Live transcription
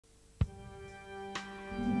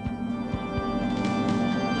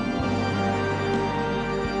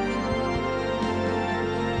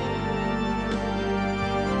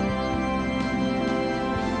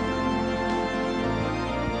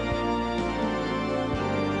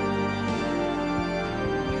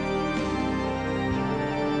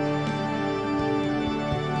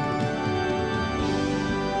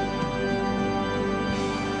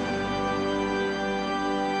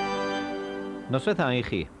Noswaith dda i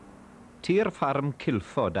chi. Tir ffarm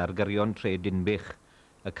Cilfod ar gyrion tre Dinbych.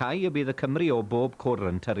 Y cae y bydd y Cymru o bob cwr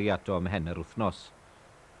yn tyrru ato ym mhen yr wythnos.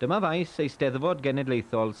 Dyma faes Eisteddfod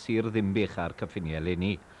Genedlaethol Sir Dinbych ar cyffiniau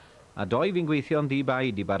leni. A doi fi'n gweithio'n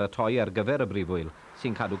ddi-baid i baratoi ar gyfer y brifwyl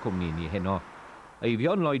sy'n cadw cwmni ni heno.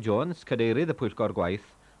 Eifion Lloyd Jones, cadeirydd y pwyllgor gwaith,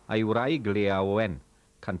 a'i wraig Leah Owen,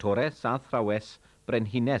 cantores a thrawes,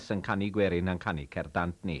 brenhines yn canu gwerin yn canu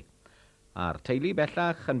cerdant ni. A'r teulu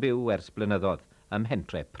bellach yn byw ers blynyddoedd ym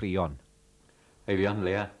Mhentre Prion. Eifion,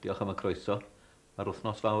 Leah, diolch am y croeso. Mae'r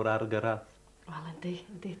wythnos fawr ar gyrraedd. Wel,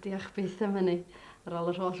 yndi, diolch byth am hynny, ar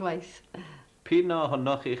ôl yr holl waith. P'un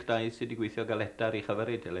ohonoch i'ch dau sydd wedi gweithio galedar i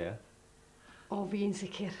chyfyryd, Leah? O, fi'n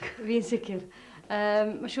sicr, fi'n sicr.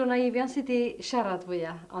 Mae siŵr na Eifion sydd wedi siarad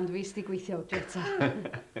fwyaf, ond fi sydd wedi gweithio gleta.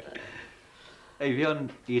 Eifion,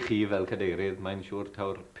 i chi fel cadeirydd, mae'n siŵr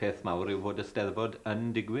taw'r peth mawr yw fod y Steddfod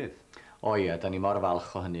yn digwydd. O ie, da ni mor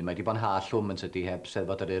falch o hynny. Mae wedi bod yn hallwm yn sydd heb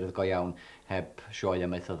Steddfod yr Urdd go iawn, heb sioe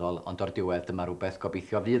amaethyddol, ond o'r diwedd dyma rhywbeth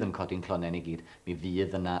gobeithio fydd yn codi'n clonen i gyd. Mi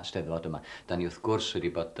fydd yna Steddfod yma. Da ni wrth gwrs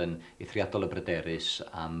wedi bod yn eithriadol y bryderus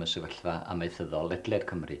am y sefyllfa amaethyddol ledled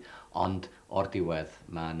Cymru, ond o'r diwedd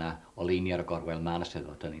mae yna oleini ar y gorwel, mae yna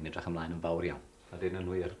Steddfod, da ni'n edrych ymlaen yn fawr iawn. A dyn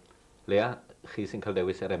yn wir. Leah, chi sy'n cael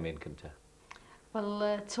dewis yr emyn cyntaf?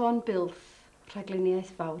 Wel, tôn Builth,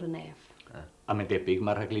 Rhagluniaeth fawr yn ef. A mae'n debyg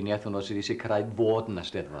mae'r Rhagluniaeth hwnnw sydd wedi sicrhau fod yn y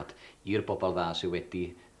Steddfod i'r bobl dda sydd wedi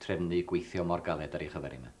trefnu gweithio mor galed ar ei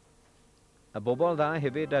chyfer yma. Y bobl dda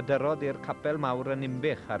hefyd a dyrodd i'r capel mawr yn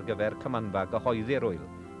Dinbych ar gyfer Cymanfa gyhoeddi'r wyl,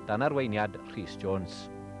 dan arweiniad Rhys Jones.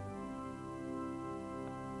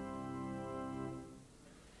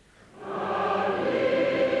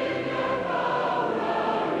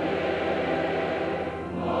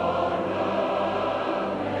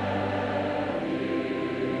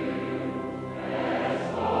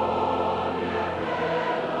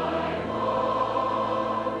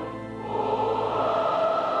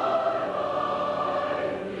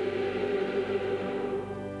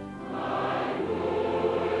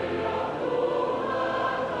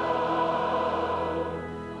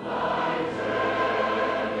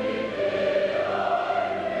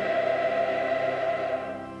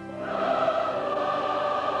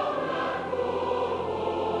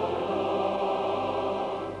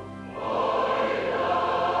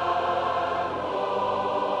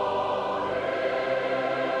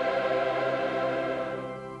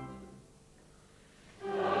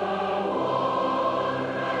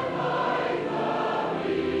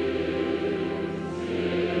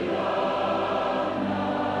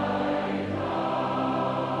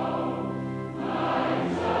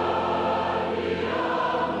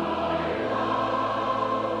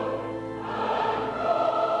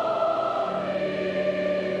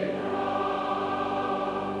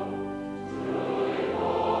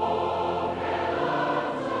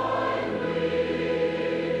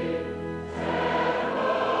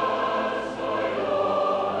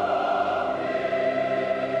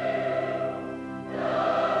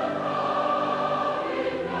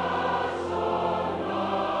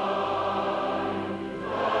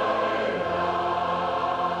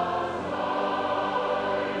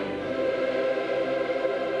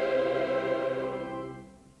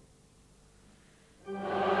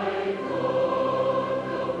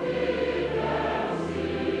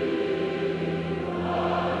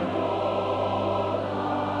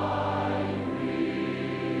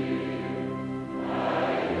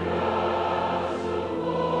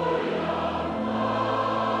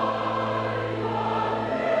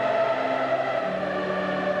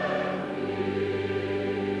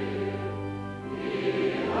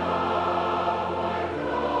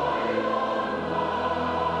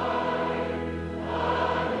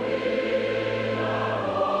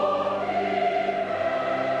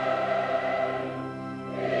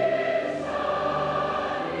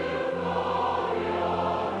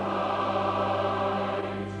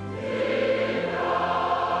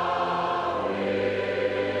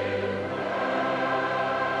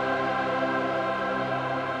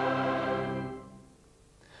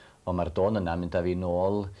 Ond mae'r don yna mynd â fi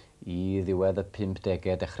nôl i ddiwedd y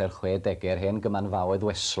 50au, dechrau'r 60au, hen gymanfaoedd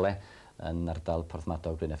Wesle yn ardal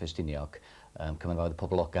Porthmadog Bryn a Ffestiniog. Cymanfaoedd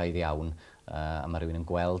poblogaidd iawn, a mae rhywun yn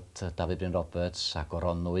gweld David Bryn Roberts a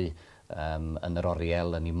Goronwy yn yr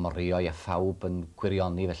oriel, yn ei morio a phawb yn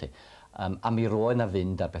gwirioni felly. A mi roedd yna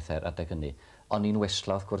fynd ar bethau'r adeg hynny. O'n i'n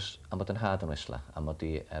Wesla, wrth gwrs, am bod yn had yn Wesla, am bod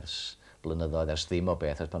i ers blynyddoedd, ers ddim o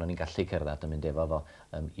beth, ers bod o'n i'n gallu cerdded yn mynd efo fo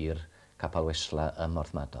i'r capal Wesla ym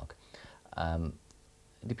Morthmadog.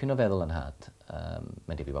 dipyn o feddwl yn had.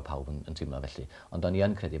 Mae'n difri bod pawb yn teimlo felly. Ond o'n i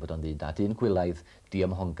yn credu bod o'n ddyn da. Dyn gwylaidd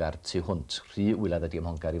diamhongar tu hwnt. Rhy wylaidd y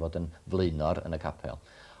diamhongar i fod yn flaenor yn y capel.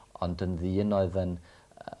 Ond yn ddyn oedd yn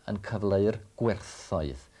cyfleu'r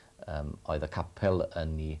gwerthoedd oedd y capel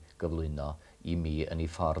yn ei gyflwyno i mi yn ei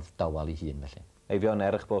ffordd dawel ei hun felly. Eifion,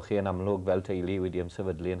 erch bod chi yn amlwg fel teulu wedi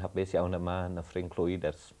ymsefydlu yn hapus iawn yma yn y ffrin Clwyd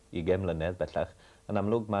ers 20 mlynedd bellach. Yn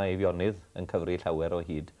amlwg mae Eifionydd yn cyfri llawer o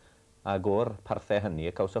hyd. Ac o'r parthau hynny,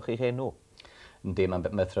 y cawsoch chi enw? Yndi, mae'n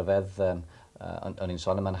beth rhyfedd, o'n i'n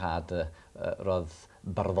sôn yma'n had, roedd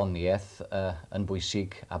barddoniaeth yn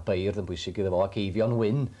bwysig a beirdd yn bwysig iddo fo, ac Eifion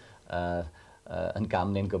Wyn yn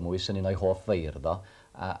gam neu'n gymwys yn un o'i hoff feirddo.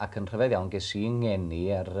 Ac yn rhyfedd iawn, ges i'n ngeni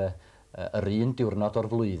ar yr un diwrnod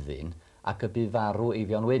o'r flwyddyn, ac y bu farw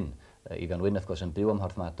Eifion Wyn. Eifion Wyn, wrth gwrs, yn byw ym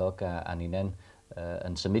Mhorthmadog a ni'n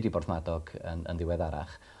yn symud i Borthmadog yn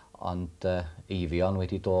ddiweddarach. Ond Eifion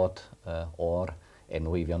wedi dod o'r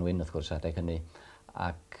enw Eifion Wyn, wrth gwrs, adeg hynny.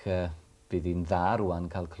 Ac bydd hi'n dda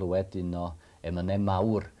rwan cael clywed un o emynau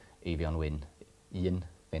mawr Eifion Wyn, un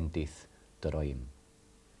Fendith, dyro.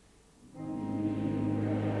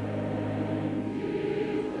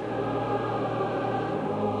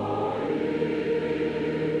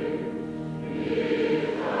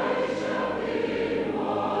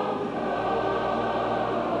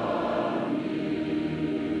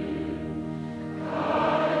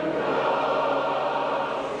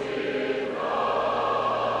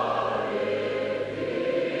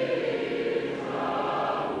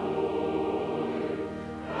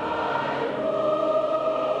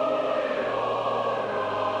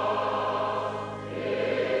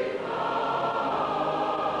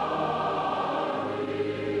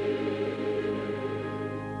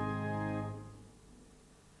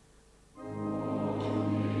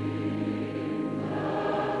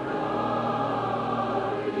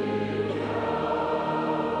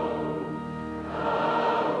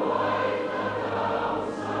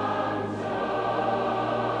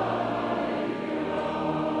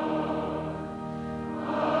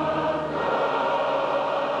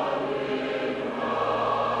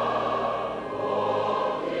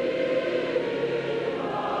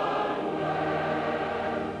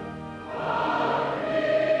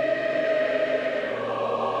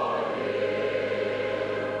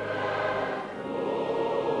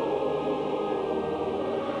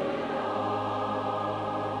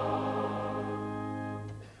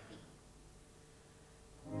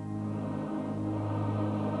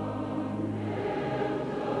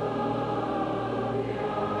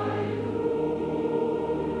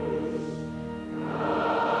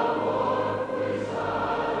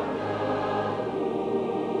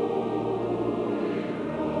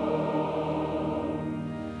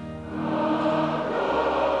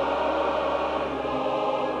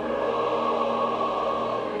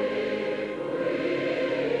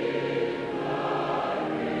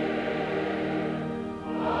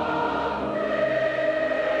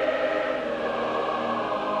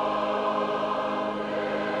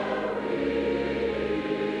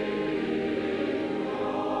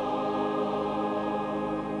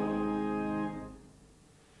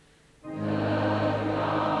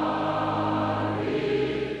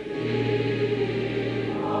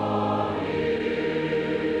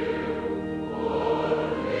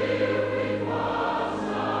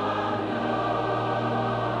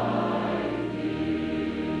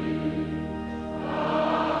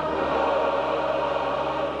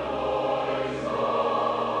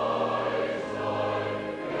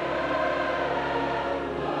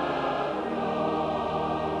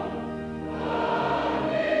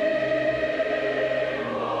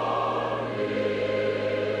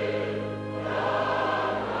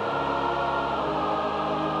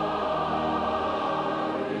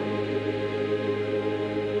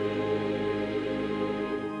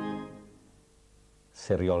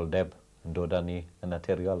 Sirioldeb yn dod â ni yn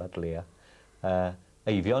naturiol at Leah.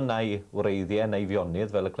 Eifion neu wreiddiau neu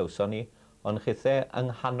Eifionydd fel y clywson ni, ond chithau yng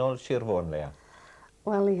nghanol Sir Fôn, Leah.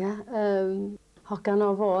 Wel ia, hogan o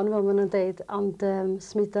Fôn fel maen nhw'n deud, ond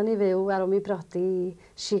smyda ni fyw ar ôl mi brodi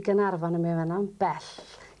si Gynarfon y mi fanna'n bell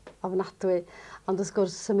ofnadwy. Ond wrth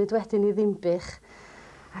gwrs symud wedyn i Dinbych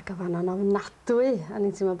ac o fanna'n ofnadwy, a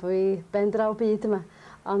ni'n teimlo bod fi ben draw byd yma.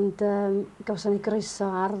 Ond gawson ni groeso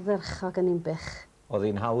ar dderchog yn Dinbych. Oedd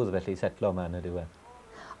hi'n hawdd felly setlo yma yn y diwedd?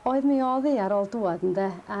 Oedd mi oedd hi ar ôl dŵad ynde,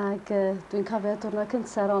 ac dwi'n cofio diwrnod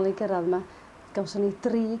cyntaf ar ôl i gyrraedd yma, gawson ni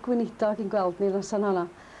 3 gweinidog i'n gweld ni noson honno.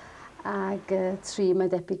 Ac 3 mae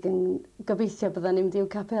debyg yn gobeithio bydden ni'n mynd i'w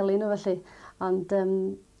capelu nhw felly. Ond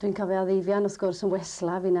dwi'n cofio oedd Eifion wrth gwrs yn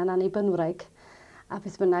wesla fi'n ananibynwraig. A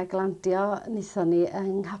beth bynnag landio, wnaethon ni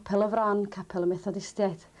yng Nghapel y Fron, Capel y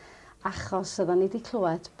Methodistiaid, achos oedden ni wedi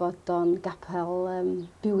clywed bod o'n gapel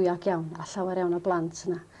bywiog iawn, a llawer iawn o blant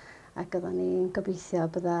yna. Ac oedden ni'n gobeithio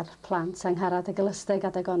bydda'r plant angharad ag ylysteg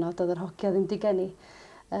adeg ono, oedd yr hogia ddim di geni,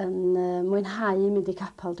 yn mwynhau mynd i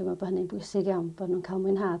capel. Dwi'n meddwl bod hynny'n bwysig iawn, bod nhw'n cael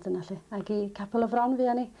mwynhad yna lle. Ac i Capel y Fron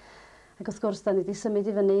fuon ni. Ac wrth gwrs, da ni wedi symud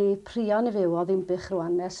i fyny prion i fyw o Dinbych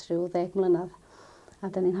rwan ers rhyw 10 mlynedd. A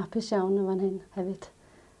da ni'n hapus iawn yn fan hyn hefyd.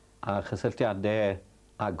 A chysylltiadau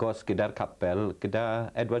agos gyda'r capel, gyda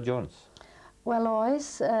Edward Jones? Wel oes,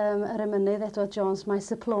 yr emynydd Edward Jones, maes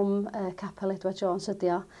y plwm capel Edward Jones ydi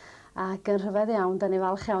o. Ac yn rhyfedd iawn, da ni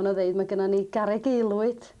falch iawn o ddeud, mae gennym ni garreg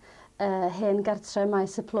aelwyd hen gartre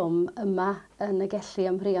maes y plwm yma yn y gelli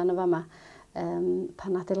ym Mhrion y fama.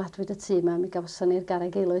 Pan adeiladwyd y tŷ yma, mi gawson ni'r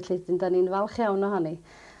garreg aelwyd lle, da ni'n falch iawn ohoni.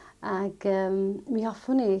 Ac mi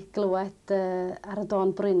hoffwn ni glywed ar y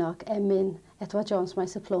don Brynog emyn Edward Jones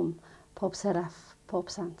maes y plwm, pob seraff,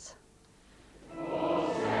 pob sant.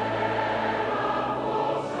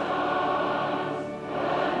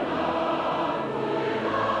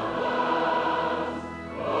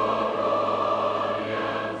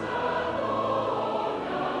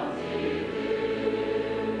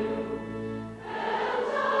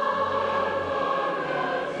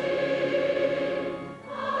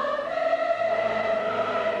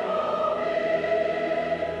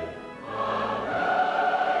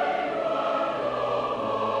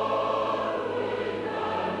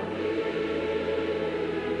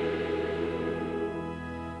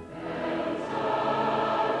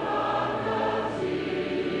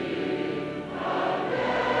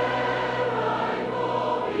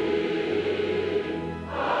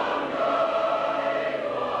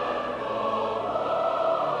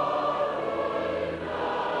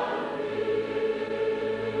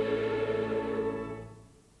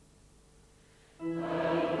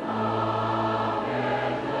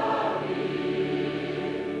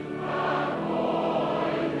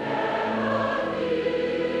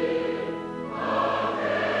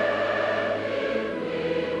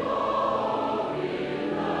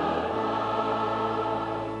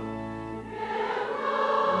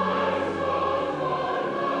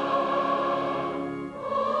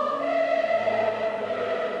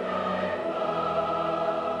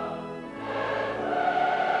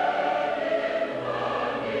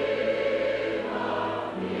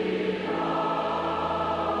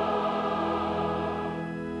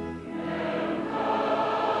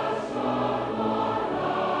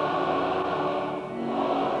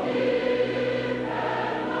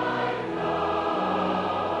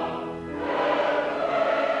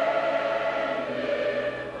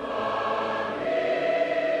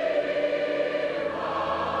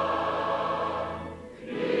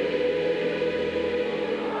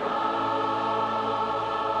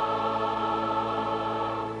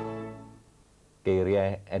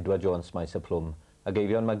 Geiriau Edward Jones maes y plwm. A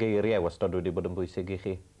Eifion, mae geiriau wastad wedi bod yn bwysig i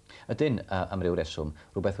chi? Ydyn, am ryw reswm,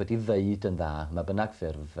 rhywbeth wedi ddeud yn dda, mae bynnag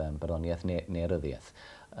ffurf barddoniaeth neu ryddiaeth.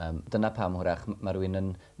 Dyna pam hwrach mae rhywun yn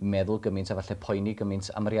meddwl gymaint a falle poeni gymaint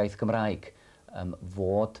am yr iaith Gymraeg.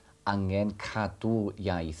 Fod angen cadw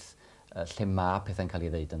iaith lle mae pethau'n cael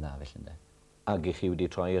ei ddeud yn dda felly ynddo. Ac i chi wedi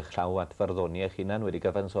troi eich llaw at farddoni eich hunan, wedi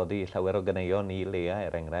gyfansoddi llawer o ganeuon i Leah,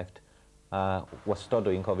 enghraifft. A wastad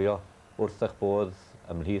dwi'n cofio wrth eich bodd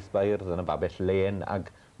ymhlith Bairdd yn y babell len ac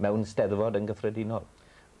mewn steddfod yn gyffredinol.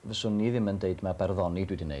 Fyswn ni ddim yn deud mae barddoni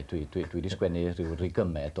dwi wedi gwneud. Dwi wedi sgwennu rhyw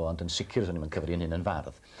gymed o, ond yn sicr fyswn ni'n cyfri yn hyn yn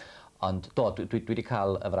fardd. Ond dwi wedi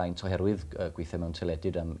cael y fraint oherwydd gweithio mewn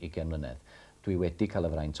teledu am 20 mlynedd. Dwi wedi cael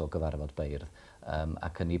y fraint o gyfarfod Bairdd.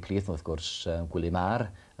 Ac yn ei plith wrth gwrs Gwilym Ar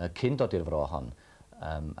cyn dod i'r fro hon.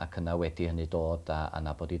 Ac yna wedi hynny dod a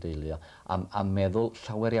nabod i deulu. A meddwl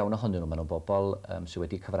llawer iawn ohonyn nhw, maen nhw'n bobl sydd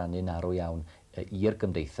wedi cyfrannu'n arw iawn i'r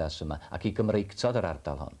gymdeithas yma ac i Gymreigtod yr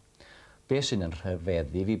ardal hon. Be sy'n yn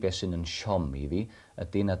rhyfeddu fi, be sy'n yn siomi fi,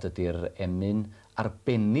 ydy nad ydy'r emyn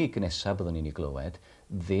arbennig nesaf byddwn ni'n ei glywed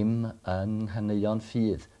ddim yn hyneuon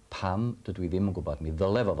ffydd. Pam dydw i ddim yn gwybod, mi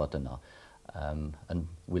ddylef o fod yno yn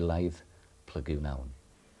wylaidd plygwn wnawn.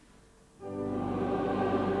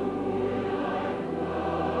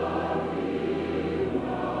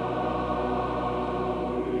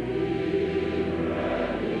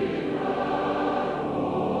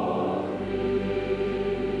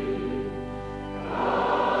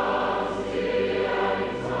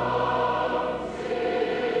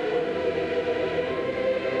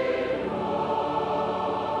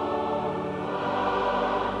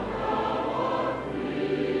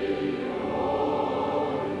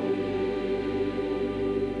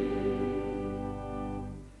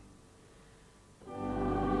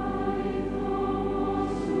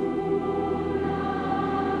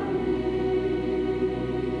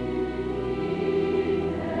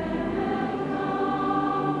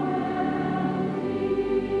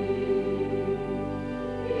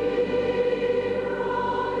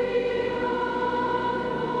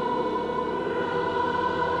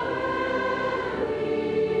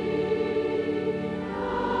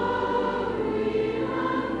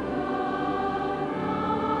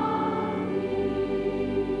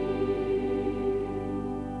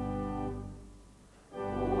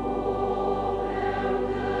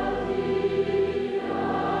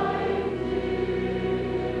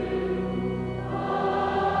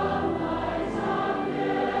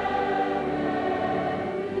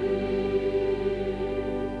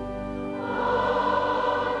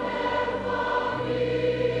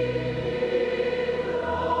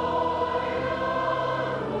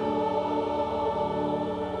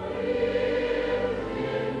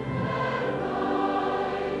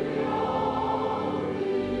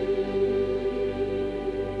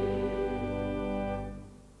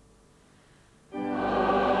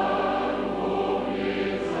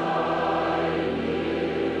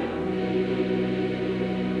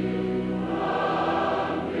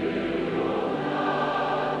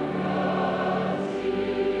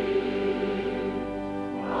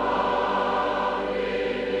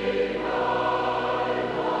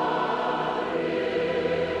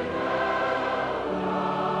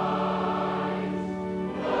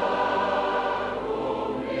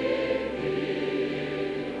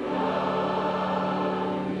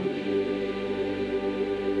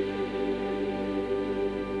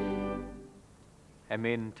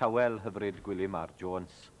 emyn tawel hyfryd gwylio Mar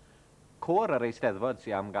Jones. Côr yr Eisteddfod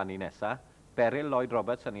sy'n am Ganu nesa, Beryl Lloyd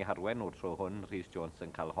Roberts yn ei harwen o'r tro hwn, Rhys Jones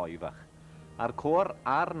yn cael hoi fach. A'r côr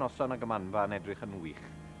a'r noson y Cymanfa yn edrych yn wych,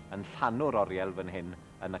 yn llanw'r oriel fan hyn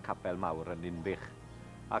yn y capel mawr yn Dinbych.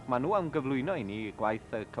 Ac maen nhw am gyflwyno i ni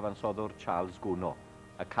gwaith y cyfansoddwr Charles Ganu,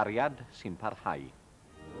 y Cariad sy'n parhau.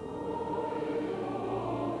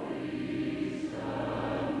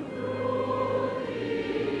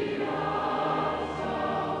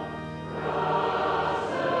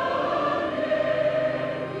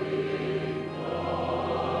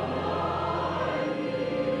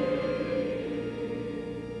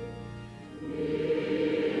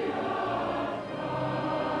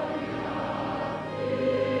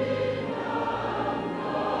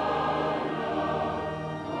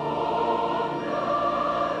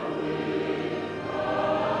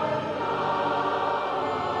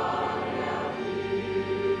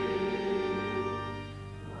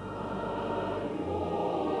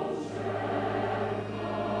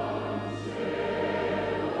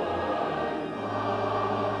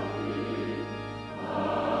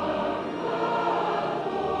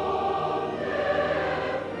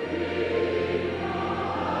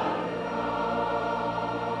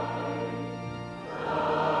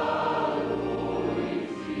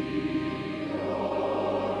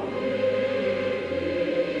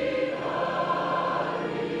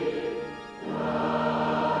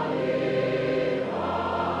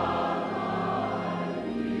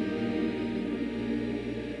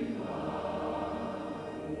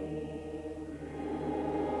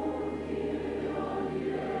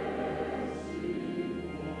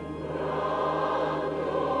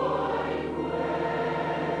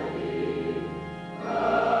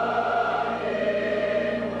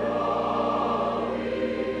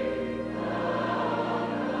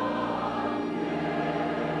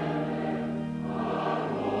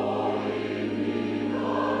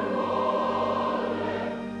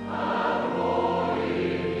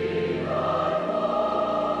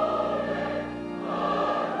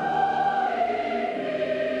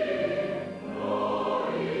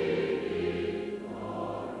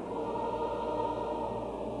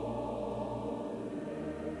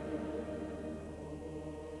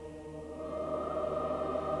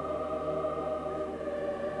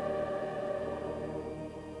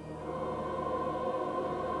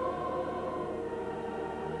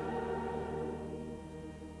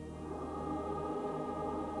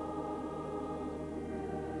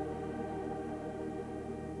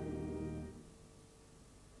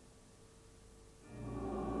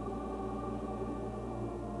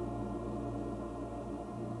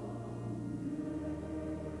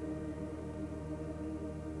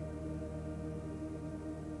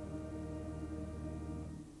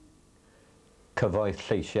 Cyfoeth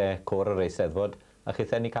lleisiau côr yr Eisteddfod, a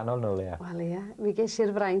chithen i canol nhw, Leah? Wel, ie. Mi ges i'r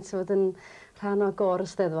fraint fod yn rhan o gôr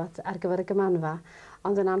Eisteddfod ar gyfer y Cymanfa,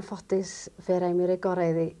 ond yn anffodus fe rai mi'r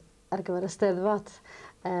egorau iddi ar gyfer y Eisteddfod.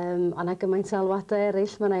 O'na gymaint o alwadau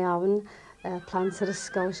eraill, mae'n ei ofn, plant yr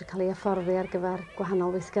ysgol eisiau cael ei hyfforddi ar gyfer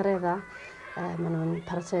gwahanol weithgareddau. Maen nhw'n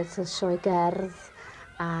paratoi at y sioe gerdd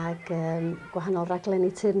ac gwahanol raglenni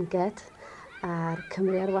teyrnged a'r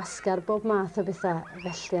Cymru ar wasgar, bob math o bethau.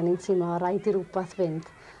 Felly, a ni'n teimlo rhaid i rhywbeth fynd.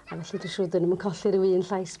 A felly, dwi'n siŵr dyn nhw'n colli rhyw un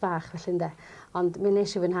llais bach, felly ynde. Ond mi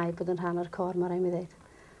nes i fwynhau bod yn rhan o'r cor, mae rhaid mi ddweud.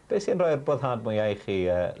 Be sy'n rhoi'r boddhad mwyaf i chi,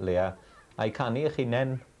 Leah? A'i canu eich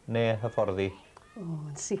hunain neu hyfforddi? O,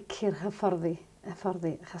 yn sicr hyfforddi.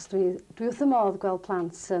 Achos dwi wrth y modd gweld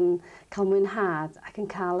plant yn cael mwynhad ac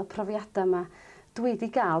yn cael y profiadau yma dwi wedi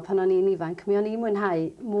gael pan o'n i'n ifanc. Mi o'n i'n mwynhau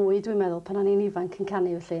mwy, dwi'n meddwl, pan o'n i'n ifanc yn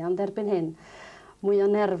canu felly. Ond erbyn hyn, mwy o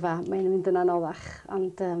nerfa, mae'n mynd yn anoddach.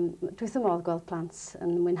 Ond dwi wrth y modd gweld plant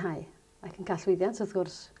yn mwynhau ac yn cael llwyddiant, wrth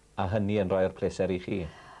gwrs. A hynny yn rhoi'r pleser i chi?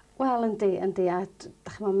 Wel, yndi.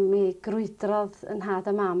 A mi grwydrodd yn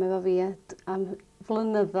had a mam efo fi am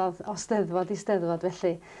flynyddoedd o steddfod i steddfod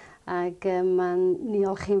felly. Ac mae'n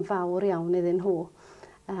niolchi'n fawr iawn iddyn nhw.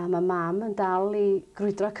 Mae mam yn dal i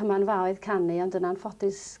grwydro Cymanfaoedd canu, ond yn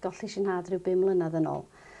anffodus gollis i'n had rhyw 5 mlynedd yn ôl.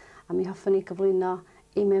 A mi hoffwn i gyflwyno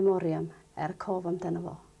i memoriam cof amdano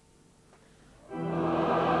fo.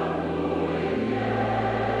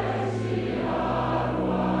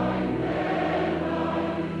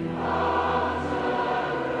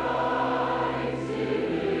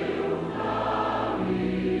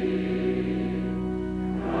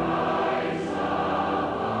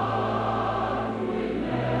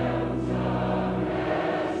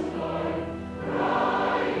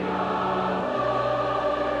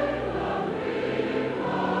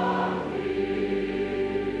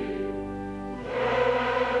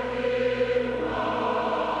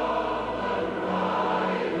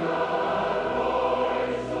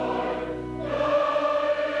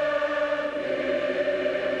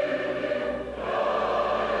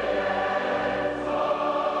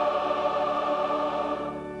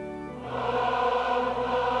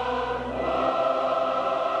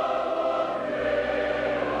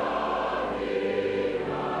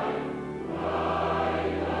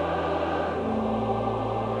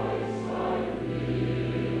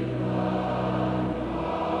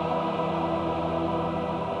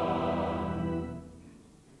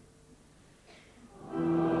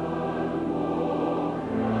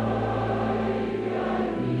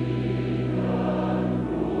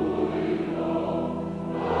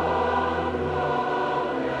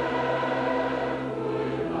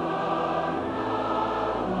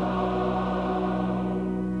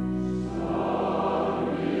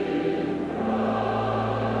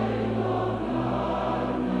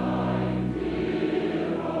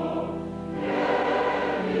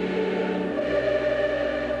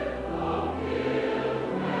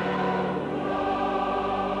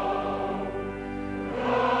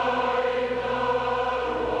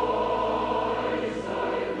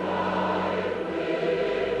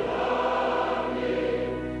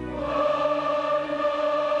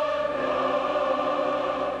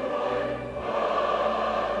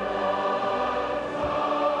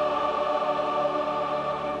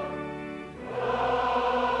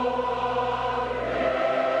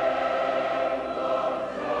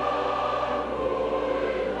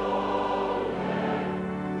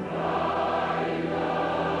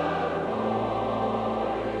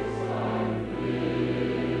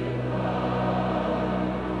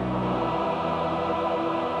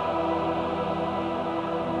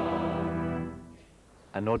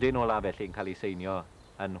 Y nodyn ola felly'n cael ei seinio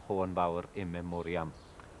yn Hôn Fawr im memoriam.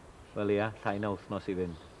 Wel Leah, llai na wythnos i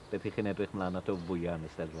fynd. Beth i chi'n edrych mlaen at o fwyaf yn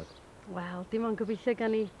y Steddfod? Wel, dim ond gobeithio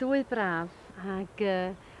gan i dwy braf ac y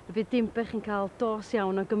bydd Dinbych yn cael dos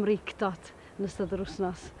iawn o Gymreigdod yn ystod yr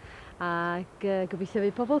wythnos. Ac gobeithio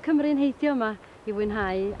fydd pobl Cymru'n heidio yma i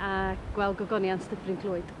fwynhau a gweld gogoniant Dyffryn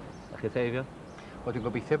Clwyd. A chi Eifion? Wel, dwi'n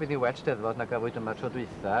gobeithio bydd i well Steddfod na gafwyd yma tro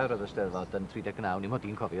dwytha, roedd y Steddfod yn 39, ni mod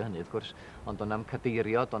i'n cofio hynny, wrth gwrs, ond o'n am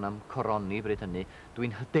cadeirio, o'n am coroni bryd hynny.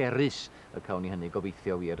 Dwi'n hyderus y cawn ni hynny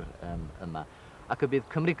gobeithio wir yma. Ac y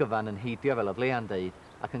bydd Cymru gyfan yn heidio fel oedd Leah'n deud,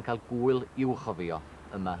 ac yn cael gwyl i'w chofio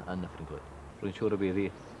yma yn Dyffryn Clwyd. Rwy'n siŵr y bydd hi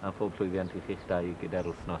am phob llwyddiant i chi'ch dau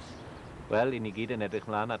gyda'r wythnos. Wel, i ni gyd yn edrych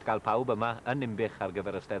mlaen at gael pawb yma yn Dinbych ar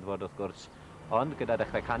gyfer y Steddfod wrth gwrs, ond gyda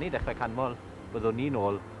dechrau canu, dechrau Canmol, byddwn ni'n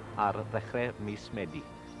ôl ar ddechrau mis Medi.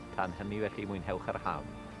 Tan hynny felly mwynhewch yr haf,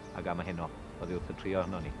 ac am y heno, oddi wrth y trio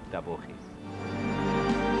hwnnw ni, da bo chi.